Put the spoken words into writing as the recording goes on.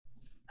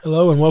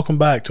Hello and welcome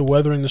back to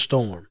Weathering the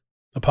Storm,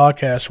 a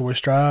podcast where we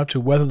strive to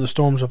weather the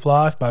storms of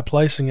life by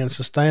placing and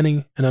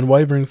sustaining an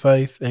unwavering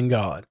faith in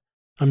God.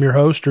 I'm your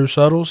host, Drew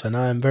Suttles, and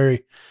I am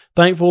very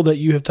thankful that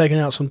you have taken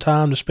out some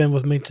time to spend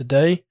with me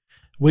today.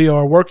 We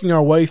are working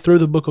our way through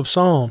the book of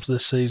Psalms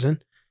this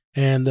season,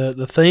 and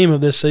the theme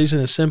of this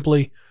season is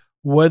simply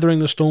weathering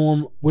the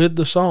storm with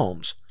the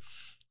Psalms.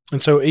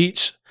 And so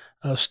each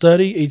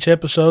each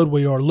episode,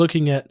 we are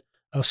looking at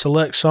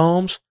select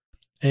Psalms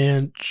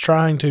and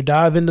trying to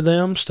dive into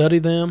them, study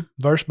them,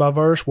 verse by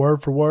verse,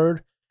 word for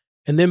word,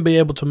 and then be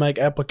able to make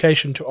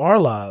application to our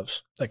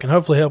lives that can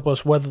hopefully help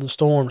us weather the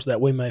storms that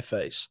we may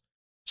face.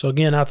 So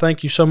again, I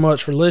thank you so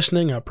much for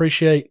listening. I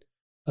appreciate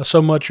so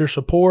much your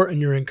support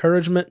and your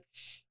encouragement,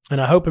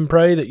 and I hope and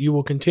pray that you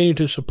will continue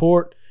to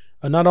support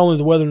not only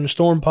the Weathering the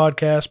Storm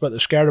podcast, but the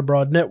Scattered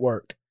Abroad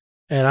Network.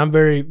 And I'm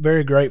very,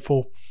 very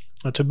grateful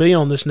to be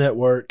on this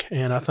network,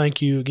 and I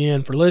thank you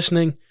again for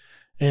listening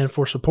and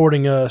for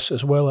supporting us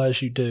as well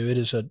as you do. It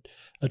is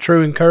a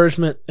true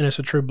encouragement, and it's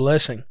a true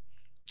blessing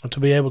to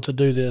be able to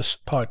do this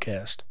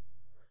podcast.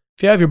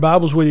 If you have your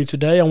Bibles with you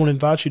today, I want to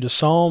invite you to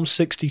Psalm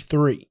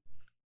 63.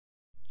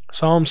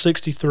 Psalm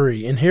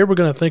 63. And here we're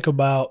going to think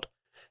about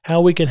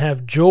how we can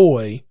have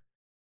joy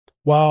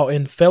while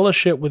in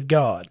fellowship with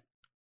God,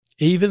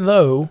 even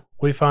though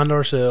we find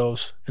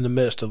ourselves in the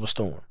midst of a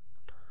storm.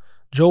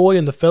 Joy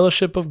in the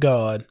fellowship of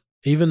God,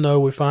 even though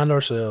we find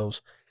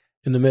ourselves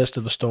in the midst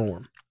of a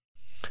storm.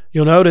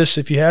 You'll notice,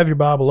 if you have your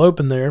Bible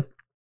open there,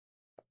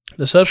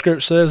 the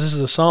subscript says this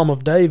is a Psalm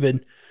of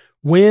David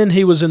when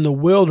he was in the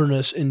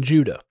wilderness in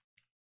Judah.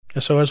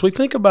 And so as we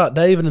think about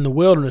David in the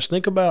wilderness,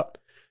 think about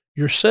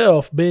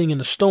yourself being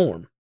in a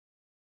storm.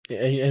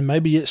 And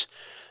maybe it's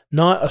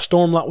not a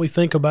storm like we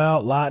think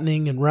about,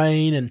 lightning and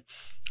rain and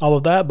all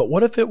of that, but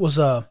what if it was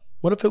a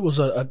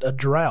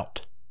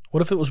drought?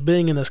 What if it was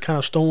being in this kind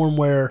of storm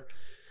where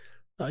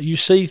you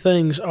see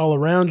things all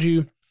around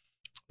you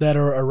that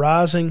are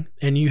arising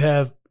and you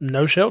have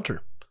no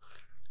shelter?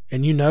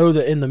 And you know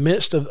that in the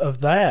midst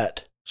of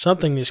that,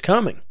 something is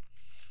coming.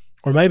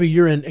 Or maybe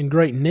you're in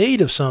great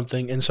need of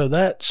something, and so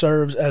that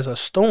serves as a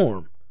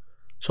storm.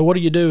 So what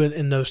do you do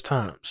in those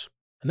times?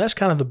 And that's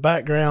kind of the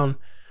background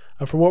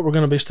for what we're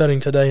going to be studying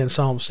today in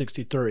Psalm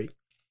 63.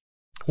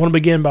 I want to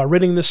begin by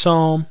reading this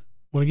psalm.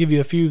 I want to give you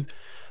a few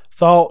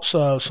thoughts,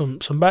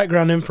 some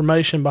background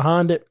information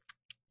behind it.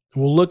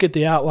 We'll look at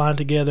the outline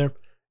together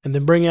and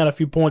then bring out a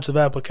few points of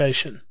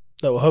application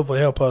that will hopefully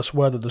help us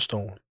weather the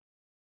storm.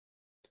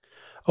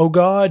 O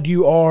God,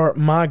 you are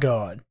my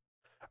God.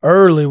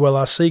 Early will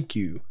I seek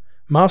you.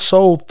 My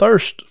soul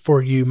thirsts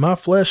for you. My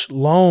flesh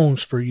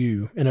longs for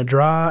you in a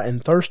dry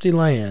and thirsty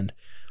land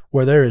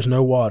where there is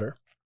no water.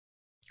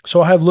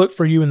 So I have looked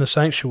for you in the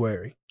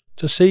sanctuary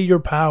to see your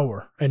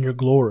power and your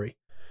glory,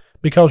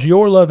 because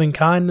your loving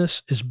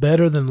kindness is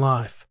better than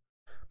life.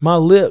 My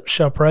lips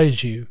shall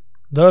praise you.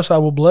 Thus I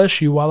will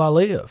bless you while I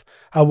live.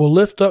 I will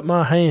lift up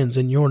my hands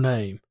in your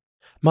name.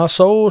 My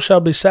soul shall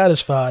be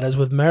satisfied as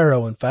with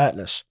marrow and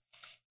fatness,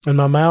 and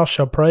my mouth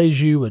shall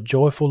praise you with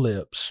joyful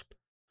lips.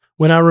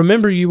 When I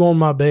remember you on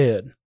my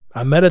bed,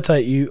 I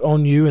meditate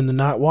on you in the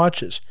night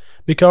watches,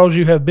 because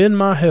you have been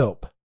my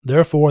help.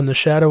 Therefore in the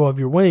shadow of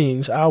your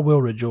wings I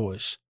will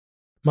rejoice.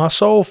 My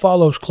soul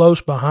follows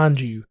close behind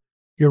you.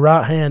 Your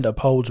right hand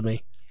upholds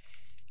me.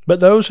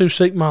 But those who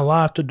seek my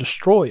life to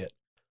destroy it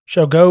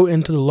shall go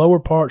into the lower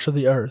parts of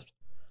the earth.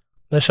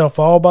 They shall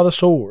fall by the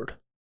sword.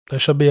 They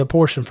shall be a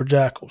portion for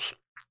jackals.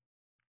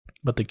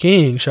 But the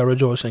king shall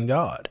rejoice in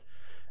God.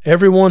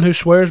 Every one who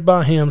swears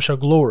by him shall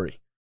glory,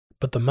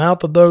 but the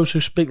mouth of those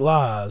who speak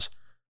lies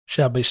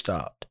shall be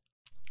stopped.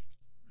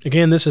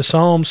 Again, this is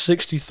Psalm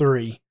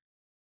 63.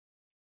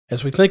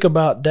 As we think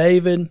about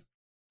David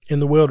in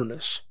the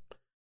wilderness,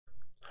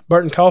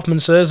 Burton Kaufman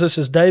says this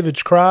is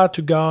David's cry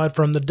to God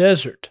from the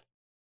desert.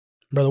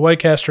 Brother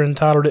Waycaster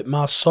entitled it,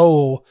 My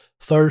Soul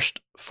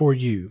Thirsts for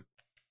You.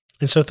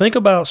 And so think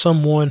about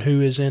someone who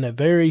is in a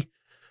very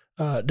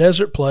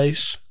desert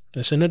place,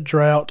 that's in a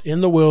drought,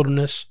 in the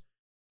wilderness,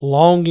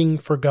 longing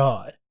for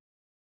God.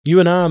 You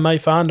and I may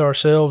find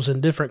ourselves in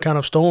different kind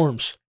of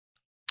storms.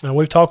 And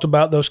we've talked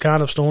about those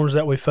kind of storms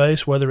that we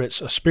face, whether it's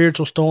a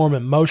spiritual storm,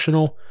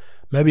 emotional,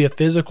 maybe a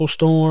physical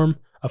storm,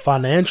 a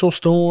financial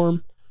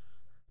storm.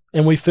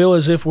 And we feel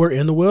as if we're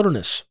in the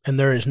wilderness and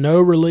there is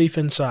no relief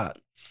in sight.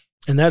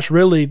 And that's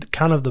really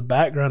kind of the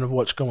background of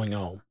what's going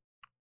on.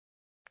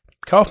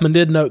 Kaufman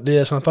did note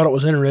this, and I thought it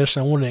was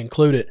interesting. I wanted to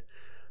include it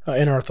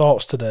in our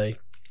thoughts today.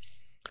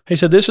 He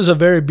said, this is a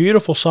very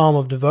beautiful psalm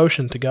of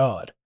devotion to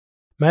God.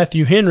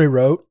 Matthew Henry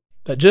wrote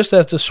that just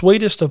as the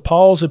sweetest of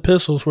Paul's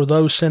epistles were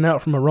those sent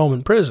out from a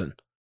Roman prison,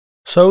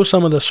 so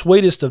some of the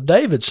sweetest of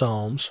David's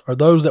psalms are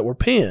those that were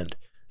penned,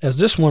 as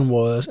this one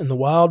was, in the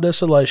wild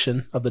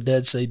desolation of the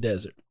Dead Sea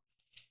desert.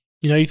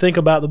 You know, you think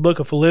about the book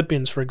of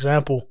Philippians, for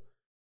example,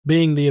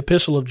 being the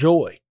epistle of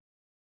joy.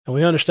 And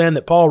we understand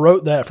that Paul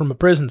wrote that from a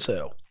prison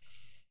cell.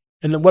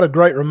 And what a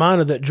great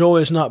reminder that joy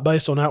is not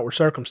based on outward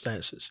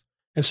circumstances.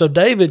 And so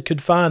David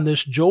could find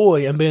this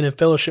joy in being in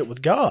fellowship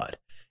with God,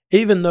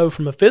 even though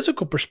from a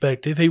physical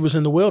perspective he was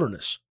in the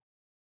wilderness.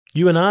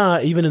 You and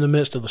I, even in the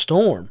midst of a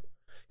storm,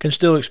 can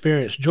still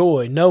experience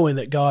joy knowing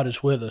that God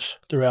is with us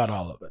throughout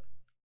all of it.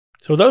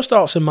 So with those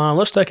thoughts in mind,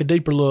 let's take a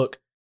deeper look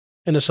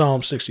into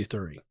Psalm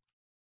 63.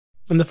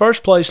 In the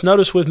first place,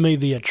 notice with me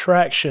the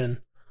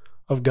attraction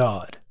of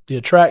God. The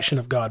attraction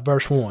of God.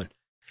 Verse 1.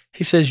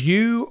 He says,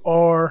 "You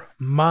are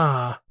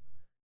my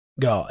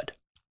God."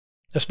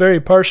 That's very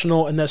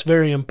personal and that's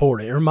very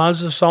important. It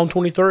reminds us of Psalm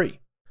 23.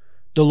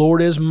 The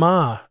Lord is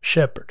my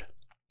shepherd.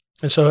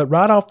 And so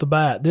right off the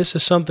bat, this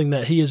is something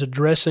that he is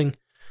addressing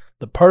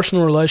the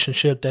personal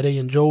relationship that he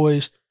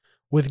enjoys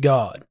with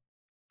God.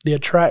 The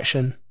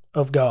attraction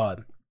of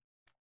God.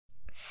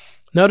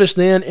 Notice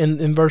then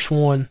in verse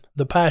 1,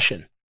 the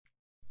passion.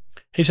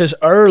 He says,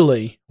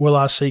 "Early will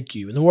I seek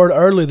you." And the word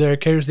early there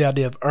carries the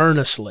idea of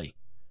earnestly.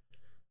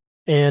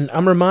 And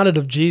I'm reminded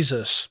of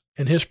Jesus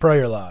and his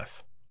prayer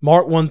life.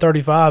 Mark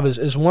 1:35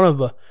 is one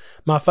of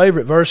my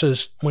favorite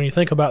verses when you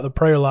think about the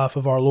prayer life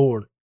of our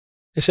Lord.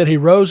 It said he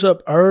rose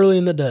up early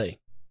in the day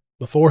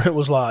before it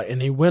was light,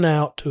 and he went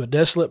out to a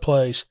desolate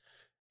place,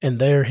 and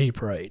there he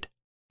prayed.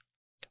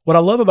 What I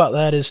love about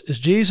that is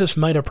Jesus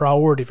made a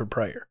priority for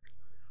prayer.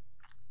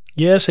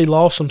 Yes, he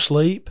lost some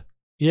sleep.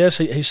 Yes,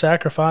 he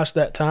sacrificed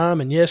that time,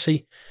 and yes,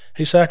 he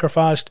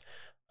sacrificed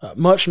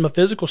much from a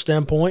physical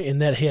standpoint in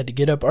that he had to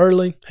get up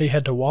early, he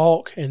had to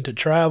walk and to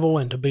travel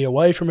and to be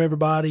away from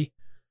everybody.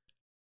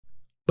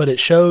 But it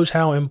shows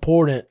how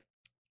important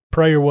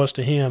prayer was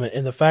to him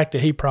and the fact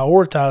that he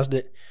prioritized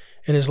it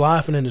in his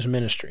life and in his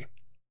ministry.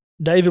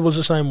 David was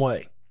the same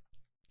way.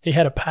 He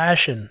had a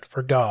passion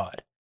for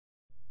God.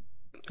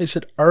 He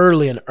said,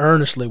 "Early and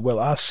earnestly will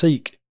I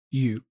seek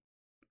you."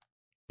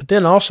 But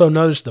then also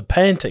notice the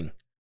panting.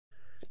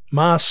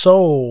 "My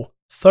soul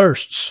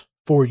thirsts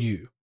for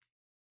you."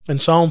 In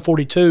Psalm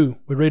 42,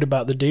 we read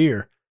about the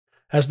deer.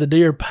 "As the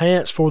deer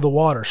pants for the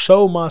water,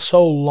 so my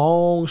soul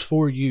longs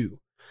for you.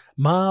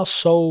 My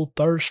soul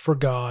thirsts for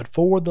God,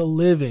 for the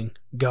living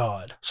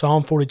God."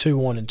 Psalm 42,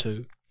 1 and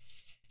 2.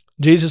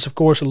 Jesus, of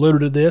course,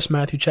 alluded to this,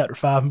 Matthew chapter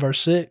 5 and verse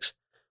 6.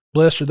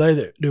 "Blessed are they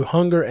that do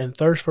hunger and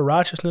thirst for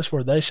righteousness,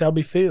 for they shall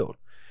be filled."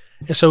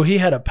 And so he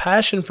had a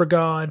passion for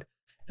God,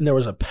 and there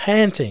was a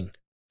panting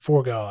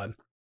for God.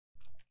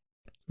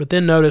 But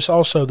then notice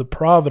also the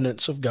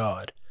providence of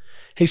God.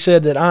 He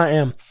said that "I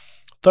am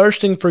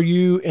thirsting for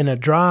you in a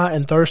dry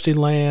and thirsty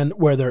land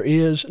where there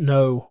is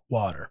no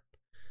water."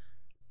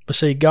 But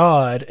see,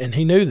 God, and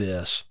he knew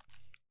this,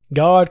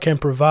 God can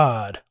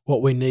provide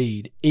what we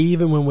need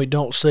even when we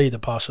don't see the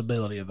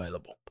possibility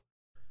available.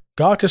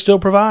 God can still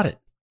provide it.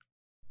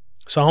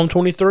 Psalm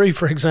 23,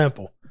 for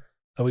example.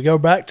 We go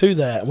back to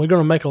that, and we're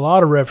going to make a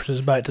lot of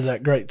references back to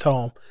that great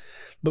psalm.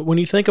 But when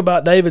you think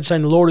about David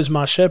saying, "The Lord is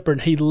my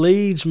shepherd, he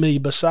leads me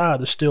beside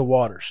the still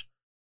waters."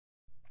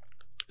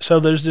 So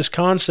there's this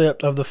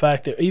concept of the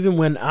fact that even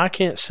when I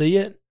can't see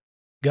it,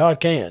 God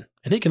can,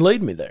 and he can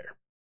lead me there.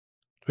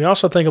 We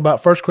also think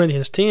about 1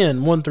 Corinthians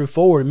 10, 1 through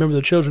 4. Remember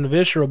the children of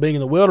Israel being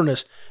in the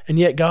wilderness, and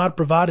yet God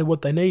provided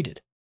what they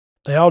needed.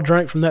 They all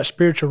drank from that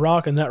spiritual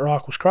rock, and that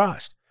rock was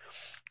Christ.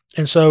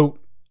 And so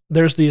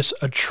there's this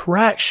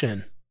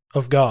attraction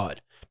of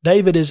God.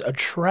 David is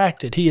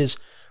attracted. He is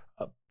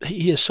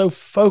so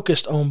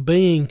focused on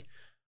being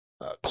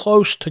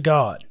close to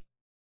God.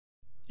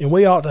 And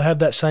we ought to have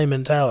that same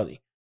mentality,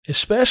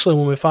 especially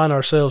when we find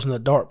ourselves in a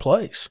dark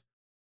place.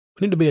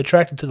 We need to be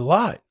attracted to the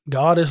light.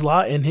 God is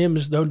light, in him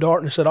is no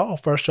darkness at all,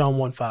 1 John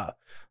 1:5.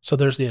 So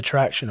there's the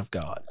attraction of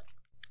God.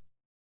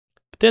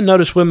 But then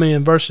notice with me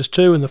in verses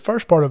 2 and the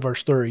first part of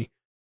verse 3,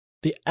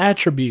 the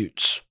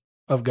attributes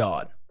of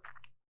God.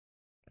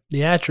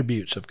 The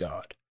attributes of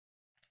God.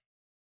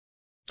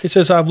 He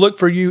says, "I've looked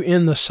for you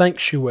in the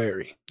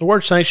sanctuary." The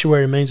word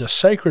sanctuary means a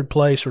sacred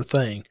place or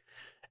thing.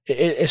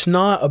 It's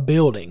not a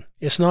building.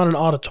 It's not an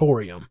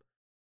auditorium.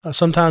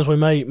 Sometimes we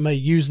may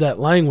use that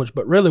language,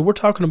 but really we're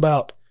talking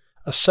about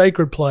a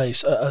sacred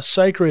place, a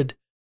sacred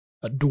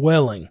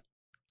dwelling.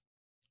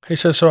 He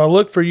says, "So I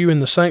look for you in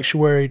the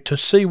sanctuary to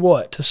see"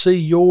 what? To see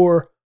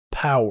your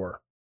power.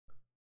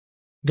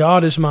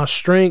 God is my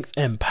strength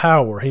and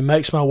power. He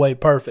makes my way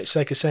perfect.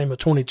 2 Samuel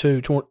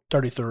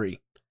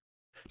 22:33.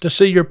 To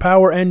see your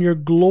power and your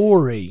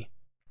glory.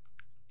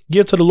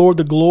 Give to the Lord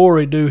the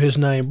glory due his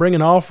name. Bring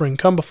an offering.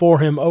 Come before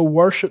him. Oh,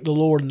 worship the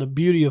Lord in the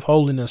beauty of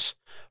holiness.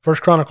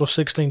 1 Chronicles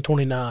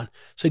 16:29.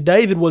 See,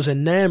 David was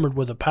enamored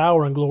with the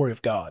power and glory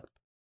of God.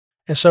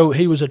 And so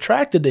he was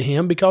attracted to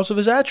him because of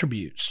his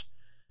attributes,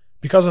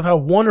 because of how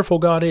wonderful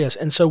God is.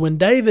 And so when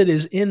David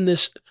is in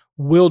this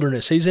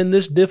wilderness, he's in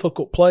this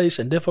difficult place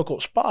and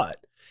difficult spot,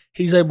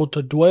 he's able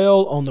to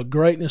dwell on the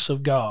greatness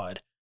of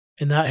God,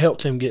 and that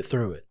helped him get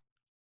through it.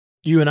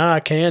 You and I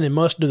can and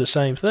must do the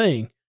same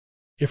thing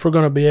if we're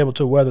going to be able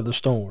to weather the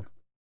storm.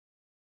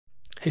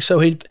 So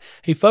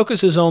he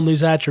focuses on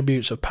these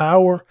attributes of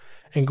power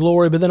and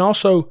glory, but then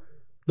also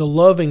the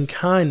loving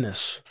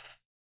kindness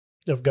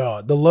of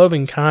God. The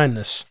loving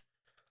kindness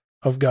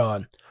of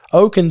God.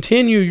 "Oh,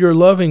 continue your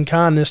loving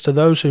kindness to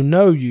those who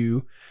know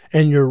you,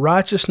 and your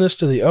righteousness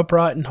to the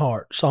upright in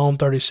heart." Psalm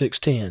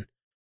 36:10.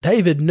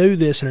 David knew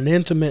this in an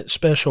intimate,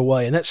 special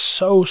way, and that's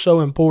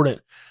so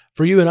important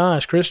for you and I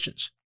as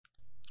Christians.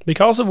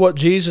 Because of what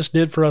Jesus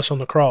did for us on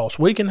the cross,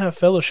 we can have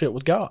fellowship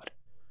with God.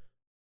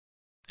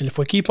 And if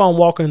we keep on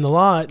walking in the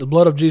light, the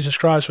blood of Jesus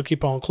Christ will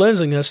keep on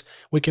cleansing us.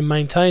 We can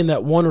maintain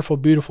that wonderful,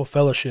 beautiful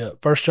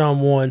fellowship. 1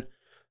 John 1,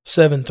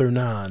 7 through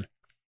 9.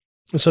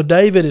 And so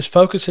David is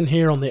focusing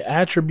here on the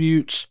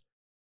attributes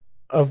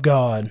of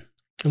God.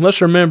 And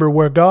let's remember,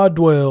 where God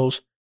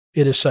dwells,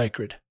 it is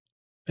sacred.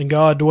 And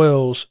God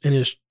dwells in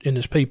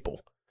his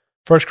people.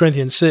 1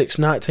 Corinthians 6,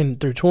 19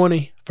 through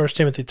 20, 1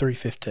 Timothy 3,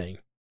 15.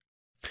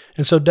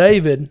 And so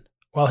David,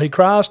 while he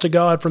cries to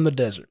God from the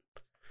desert,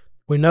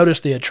 we notice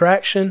the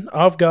attraction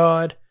of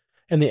God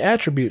and the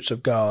attributes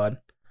of God.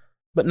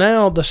 But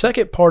now the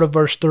second part of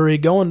verse 3,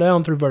 going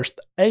down through verse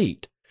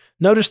 8,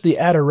 notice the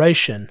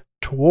adoration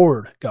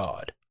toward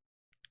God.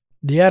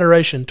 The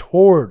adoration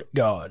toward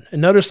God.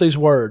 And notice these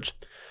words.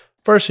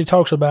 First, he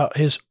talks about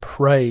his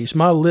praise.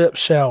 My lips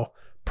shall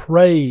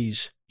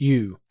praise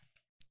you.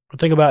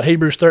 Think about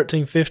Hebrews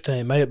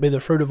 13:15. May it be the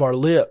fruit of our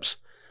lips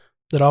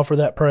that offer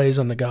that praise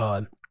unto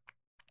God.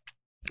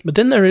 But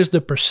then there is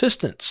the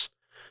persistence.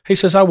 He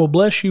says, I will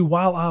bless you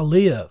while I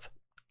live.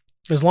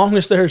 As long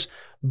as there's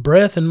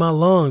breath in my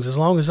lungs, as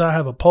long as I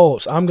have a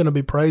pulse, I'm going to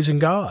be praising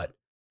God.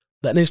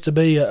 That needs to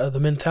be the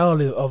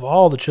mentality of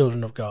all the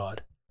children of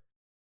God.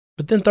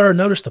 But then third,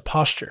 notice the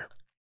posture.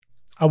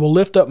 I will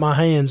lift up my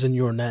hands in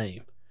your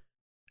name.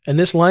 And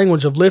this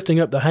language of lifting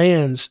up the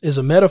hands is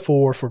a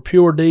metaphor for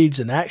pure deeds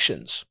and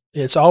actions.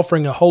 It's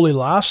offering a holy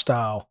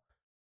lifestyle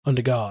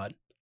unto God.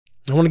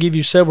 I want to give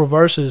you several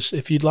verses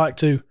if you'd like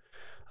to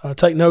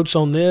take notes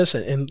on this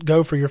and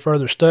go for your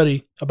further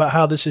study about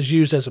how this is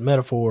used as a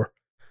metaphor.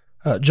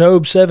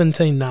 Job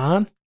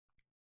 17:9,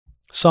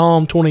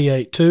 Psalm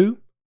 28:2,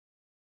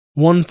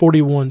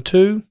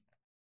 141:2,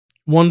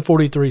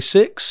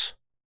 143:6,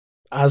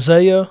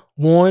 Isaiah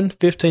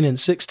 1:15 and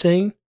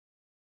 16,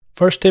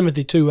 1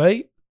 Timothy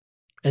 2:8,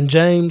 and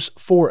James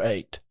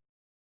 4:8.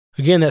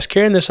 Again, that's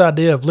carrying this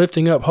idea of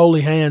lifting up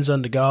holy hands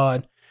unto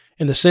God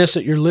in the sense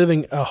that you're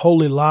living a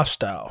holy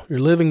lifestyle. You're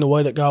living the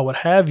way that God would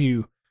have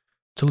you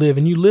to live,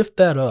 and you lift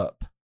that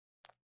up.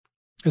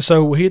 And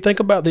so when you think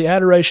about the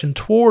adoration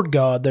toward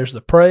God, there's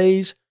the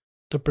praise,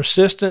 the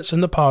persistence,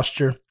 and the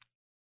posture.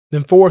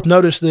 Then fourth,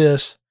 notice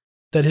this,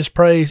 that his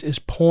praise is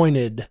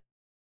pointed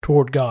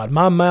toward God.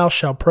 My mouth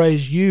shall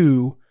praise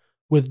you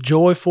with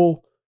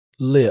joyful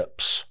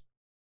lips.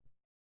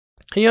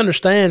 He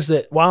understands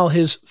that while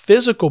his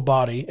physical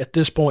body at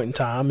this point in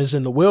time is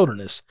in the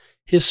wilderness,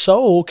 his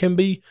soul can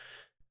be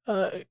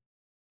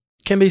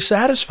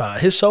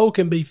satisfied. His soul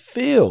can be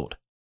filled.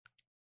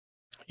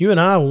 You and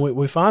I, when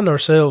we find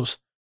ourselves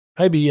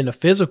maybe in a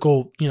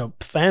physical,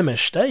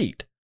 famished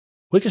state,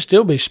 we can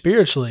still be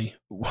spiritually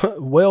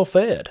well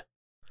fed.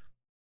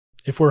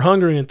 If we're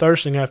hungry and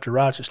thirsting after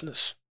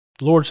righteousness,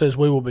 the Lord says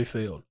we will be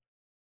filled.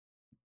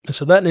 And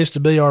so that needs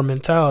to be our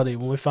mentality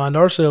when we find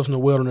ourselves in the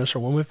wilderness or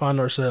when we find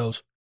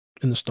ourselves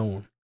in the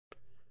storm.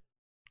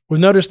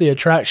 We've noticed the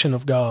attraction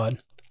of God,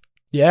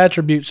 the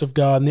attributes of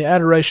God, and the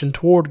adoration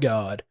toward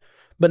God.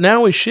 But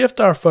now we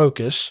shift our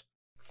focus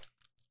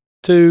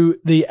to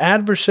the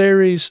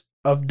adversaries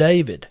of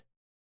David.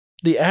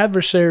 The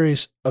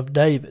adversaries of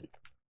David.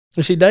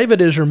 You see,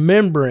 David is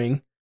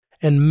remembering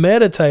and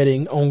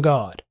meditating on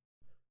God.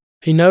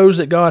 He knows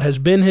that God has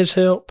been his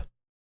help.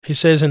 He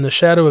says, in the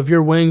shadow of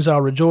your wings I'll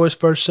rejoice,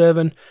 verse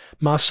 7.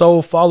 My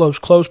soul follows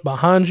close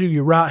behind you.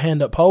 Your right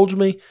hand upholds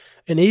me.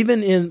 And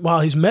even while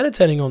he's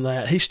meditating on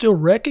that, he still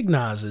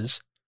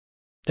recognizes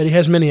that he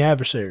has many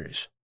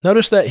adversaries.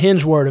 Notice that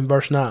hinge word in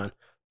verse 9.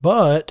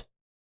 But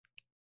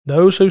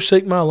those who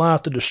seek my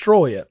life to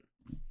destroy it,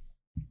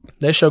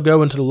 they shall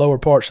go into the lower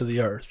parts of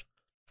the earth.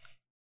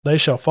 They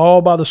shall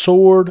fall by the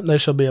sword, and they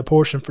shall be a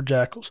portion for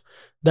jackals.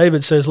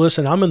 David says,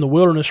 listen, I'm in the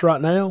wilderness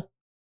right now,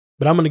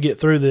 but I'm going to get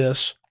through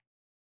this.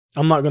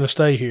 I'm not going to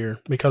stay here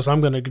because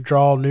I'm going to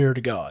draw near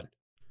to God.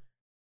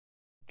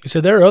 He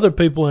said, there are other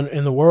people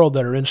in the world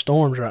that are in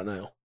storms right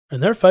now,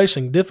 and they're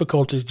facing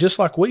difficulties just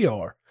like we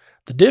are.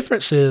 The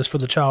difference is for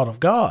the child of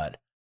God,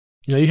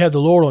 you have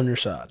the Lord on your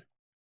side.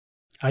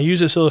 I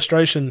use this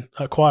illustration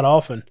quite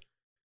often.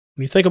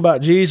 When you think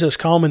about Jesus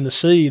calming the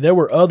sea, there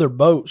were other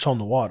boats on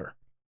the water.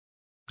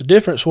 The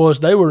difference was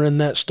they were in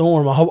that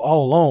storm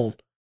all alone.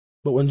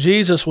 But when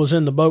Jesus was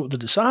in the boat with the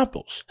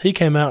disciples, he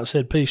came out and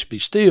said, peace be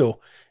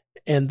still.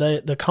 And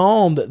the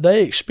calm that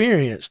they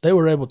experienced, they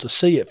were able to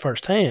see it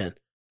firsthand.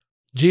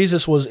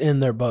 Jesus was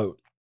in their boat.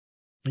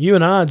 You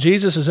and I,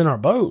 Jesus is in our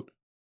boat.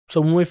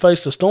 So when we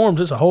face the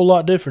storms, it's a whole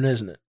lot different,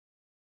 isn't it?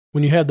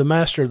 When you have the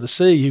master of the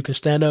sea, you can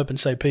stand up and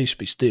say, peace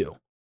be still.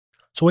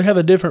 So we have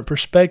a different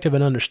perspective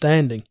and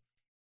understanding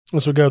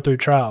as we go through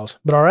trials.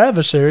 But our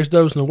adversaries,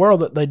 those in the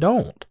world, that they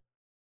don't.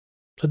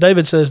 So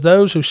David says,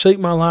 those who seek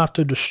my life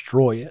to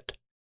destroy it.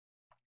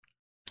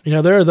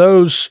 There are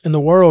those in the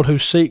world who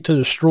seek to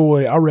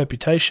destroy our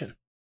reputation.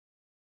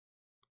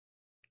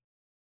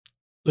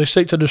 They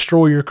seek to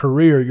destroy your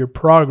career, your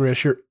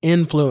progress, your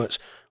influence.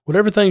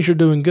 Whatever things you're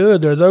doing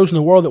good, there are those in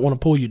the world that want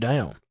to pull you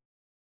down.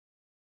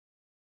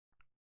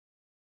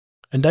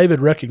 And David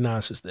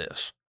recognizes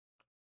this.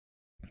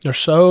 There's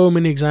so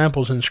many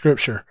examples in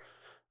Scripture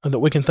that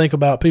we can think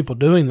about people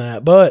doing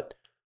that, but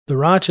the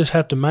righteous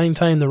have to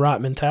maintain the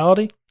right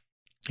mentality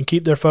and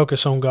keep their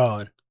focus on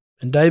God.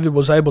 And David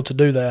was able to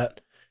do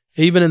that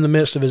even in the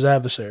midst of his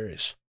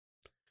adversaries.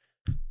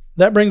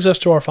 That brings us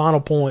to our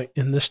final point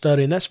in this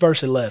study, and that's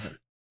verse 11.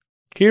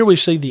 Here we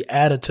see the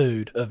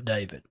attitude of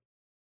David.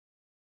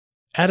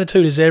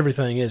 Attitude is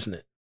everything, isn't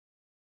it?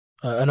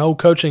 An old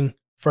coaching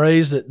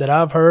phrase that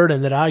I've heard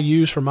and that I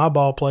use for my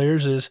ball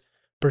players is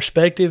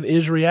perspective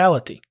is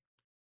reality.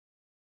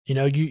 You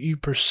know, you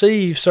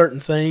perceive certain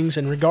things,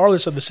 and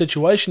regardless of the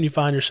situation you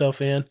find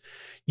yourself in,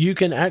 you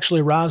can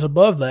actually rise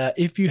above that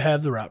if you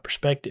have the right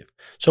perspective.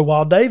 So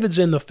while David's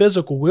in the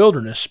physical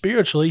wilderness,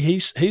 spiritually,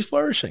 he's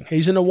flourishing.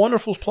 He's in a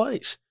wonderful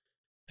place.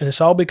 And it's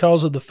all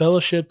because of the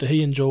fellowship that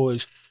he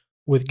enjoys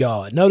with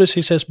God. Notice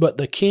he says, but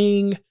the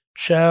king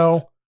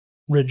shall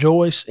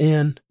rejoice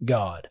in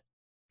God.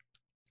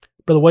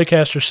 Brother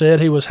Waycaster said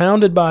he was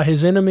hounded by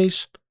his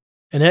enemies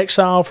and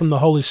exiled from the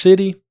holy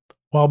city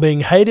while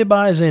being hated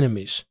by his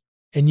enemies,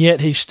 and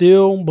yet he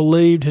still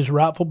believed his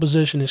rightful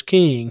position as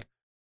king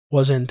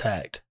was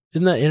intact.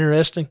 Isn't that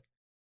interesting?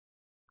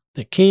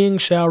 The king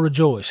shall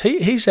rejoice.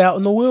 He's out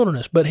in the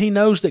wilderness, but he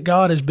knows that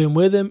God has been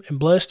with him and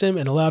blessed him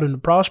and allowed him to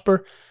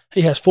prosper.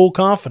 He has full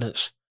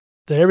confidence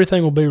that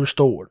everything will be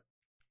restored.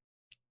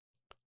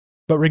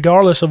 But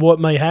regardless of what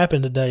may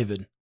happen to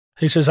David,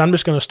 he says, I'm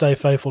just going to stay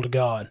faithful to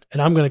God,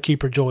 and I'm going to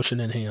keep rejoicing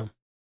in him.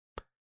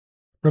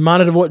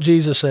 Reminded of what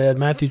Jesus said,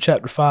 Matthew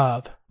chapter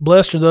 5,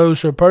 blessed are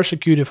those who are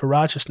persecuted for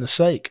righteousness'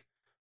 sake.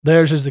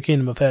 Theirs is the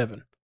kingdom of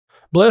heaven.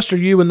 Blessed are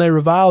you when they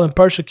revile and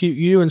persecute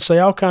you and say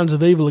all kinds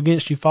of evil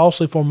against you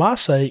falsely for my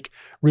sake.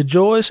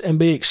 Rejoice and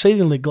be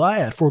exceedingly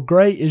glad, for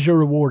great is your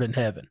reward in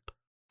heaven.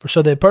 For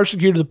so they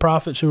persecuted the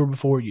prophets who were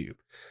before you.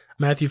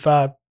 Matthew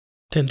 5,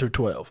 10 through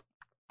 12.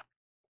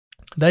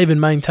 David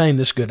maintained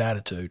this good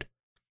attitude.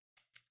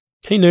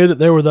 He knew that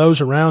there were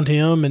those around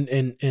him,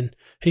 and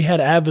he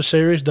had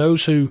adversaries,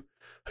 those who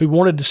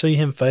wanted to see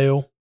him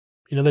fail.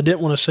 You know, they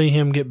didn't want to see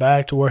him get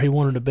back to where he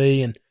wanted to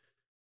be. And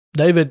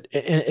David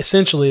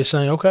essentially is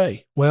saying,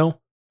 okay, well,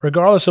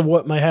 regardless of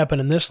what may happen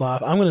in this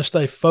life, I'm going to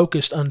stay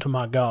focused unto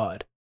my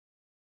God.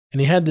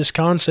 And he had this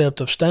concept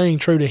of staying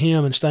true to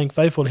him and staying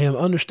faithful to him,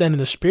 understanding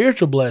the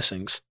spiritual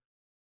blessings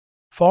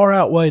far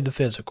outweigh the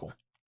physical.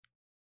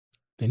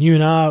 And you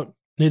and I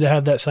need to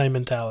have that same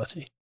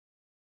mentality.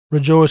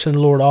 Rejoice in the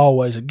Lord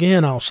always.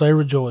 Again, I'll say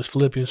rejoice,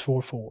 Philippians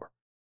 4:4.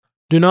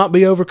 Do not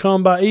be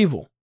overcome by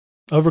evil.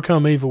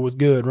 Overcome evil with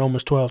good,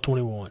 Romans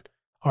 12:21.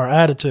 Our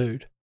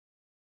attitude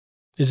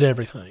is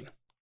everything.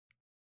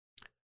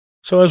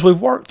 So as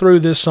we've worked through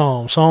this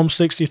psalm, Psalm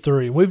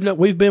 63,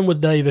 we've been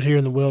with David here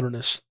in the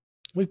wilderness.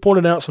 We've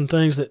pointed out some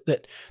things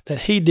that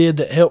he did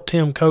that helped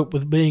him cope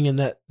with being in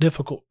that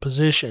difficult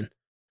position.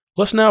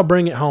 Let's now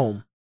bring it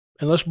home,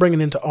 and let's bring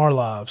it into our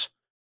lives.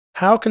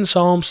 How can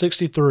Psalm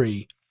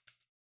 63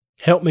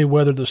 help me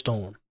weather the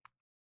storm?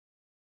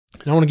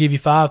 And I want to give you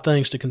 5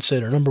 things to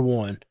consider. Number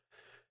 1,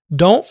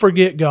 don't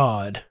forget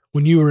God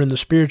when you are in the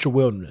spiritual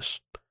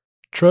wilderness.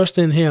 Trust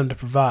in Him to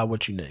provide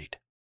what you need.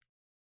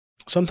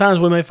 Sometimes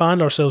we may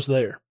find ourselves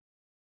there,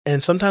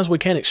 and sometimes we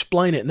can't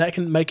explain it, and that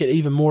can make it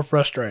even more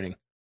frustrating.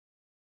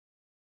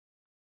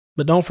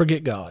 But don't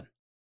forget God,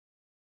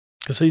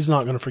 because He's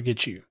not going to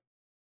forget you.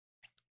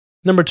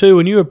 Number 2,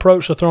 when you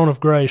approach the throne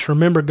of grace,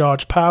 remember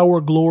God's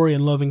power, glory,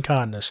 and loving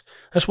kindness.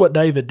 That's what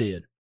David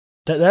did.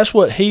 That's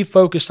what he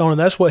focused on, and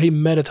that's what he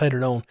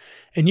meditated on.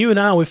 And you and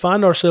I, we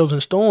find ourselves in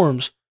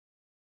storms.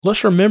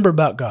 Let's remember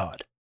about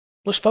God.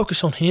 Let's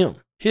focus on Him,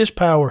 His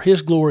power,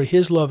 His glory,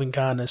 His loving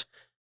kindness,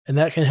 and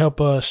that can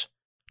help us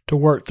to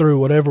work through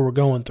whatever we're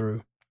going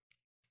through.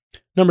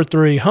 Number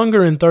 3,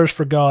 hunger and thirst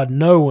for God,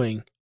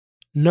 knowing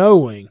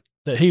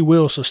that He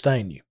will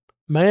sustain you.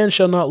 Man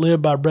shall not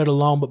live by bread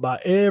alone, but by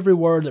every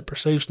word that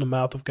proceeds from the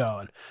mouth of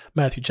God.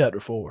 Matthew chapter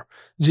 4.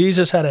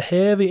 Jesus had a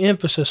heavy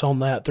emphasis on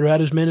that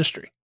throughout His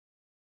ministry.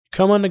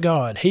 Come unto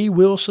God. He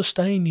will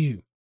sustain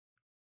you.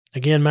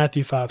 Again,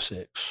 Matthew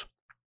 5:6.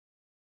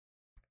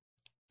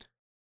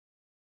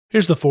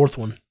 Here's the 4th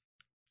one.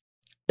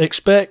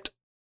 Expect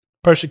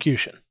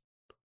persecution.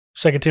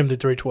 2 Timothy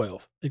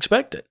 3:12.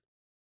 Expect it.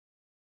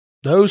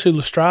 Those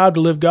who strive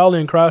to live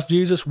godly in Christ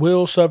Jesus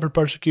will suffer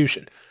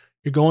persecution.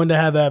 You're going to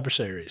have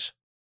adversaries.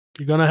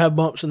 You're going to have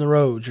bumps in the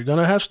roads. You're going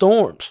to have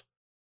storms.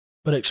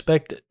 But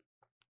expect it.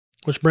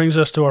 Which brings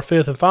us to our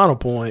 5th and final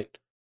point.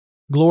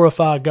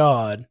 Glorify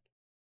God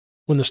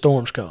when the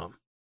storms come.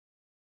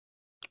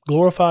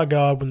 Glorify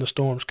God when the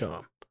storms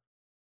come.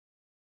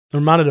 I'm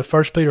reminded of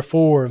 1 Peter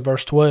 4 and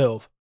verse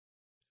 12.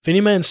 If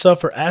any man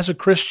suffer as a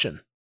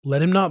Christian,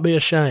 let him not be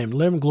ashamed.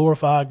 Let him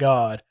glorify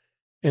God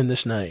in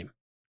this name.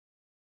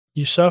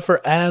 You suffer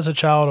as a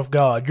child of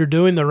God. You're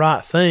doing the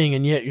right thing,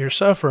 and yet you're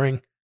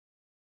suffering.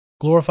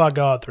 Glorify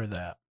God through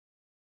that.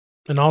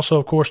 And also,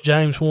 of course,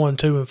 James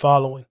 1:2 and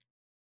following.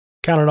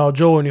 Count it all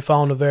joy when you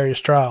fall into various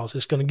trials.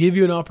 It's going to give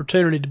you an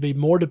opportunity to be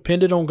more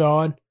dependent on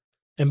God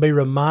and be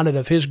reminded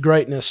of His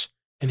greatness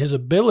and His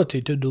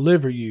ability to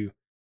deliver you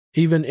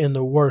even in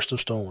the worst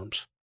of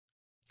storms.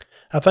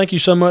 I thank you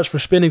so much for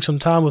spending some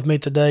time with me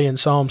today in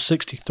Psalm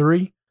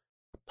 63.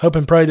 Hope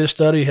and pray this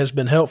study has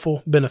been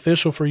helpful,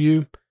 beneficial for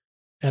you,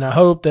 and I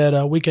hope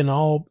that we can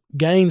all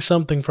gain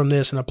something from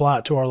this and apply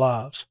it to our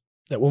lives.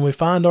 That when we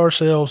find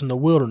ourselves in the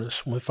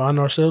wilderness, when we find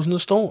ourselves in the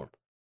storm,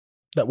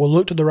 that we'll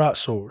look to the right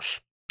source,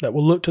 that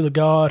we'll look to the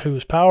God who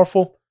is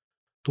powerful,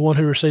 the one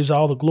who receives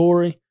all the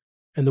glory,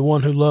 and the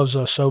one who loves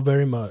us so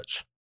very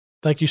much.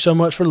 Thank you so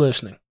much for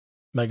listening.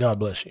 May God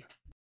bless you.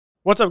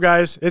 What's up,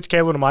 guys? It's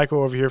Caleb and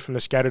Michael over here from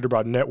the Scattered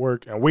Abroad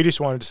Network, and we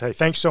just wanted to say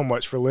thanks so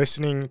much for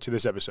listening to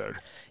this episode.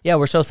 Yeah,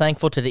 we're so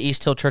thankful to the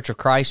East Hill Church of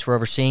Christ for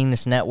overseeing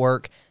this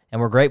network,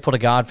 and we're grateful to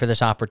God for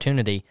this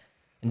opportunity.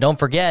 And don't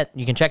forget,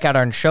 you can check out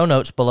our show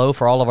notes below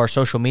for all of our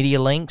social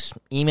media links,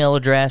 email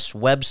address,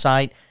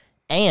 website,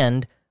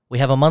 and we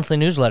have a monthly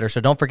newsletter,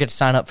 so don't forget to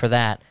sign up for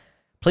that.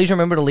 Please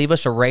remember to leave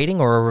us a rating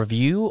or a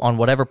review on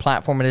whatever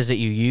platform it is that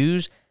you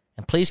use,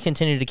 and please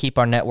continue to keep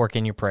our network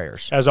in your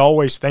prayers. As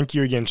always, thank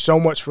you again so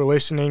much for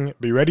listening.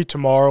 Be ready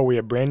tomorrow. We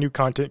have brand new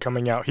content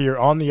coming out here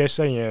on the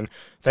SAN.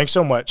 Thanks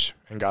so much,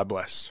 and God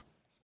bless.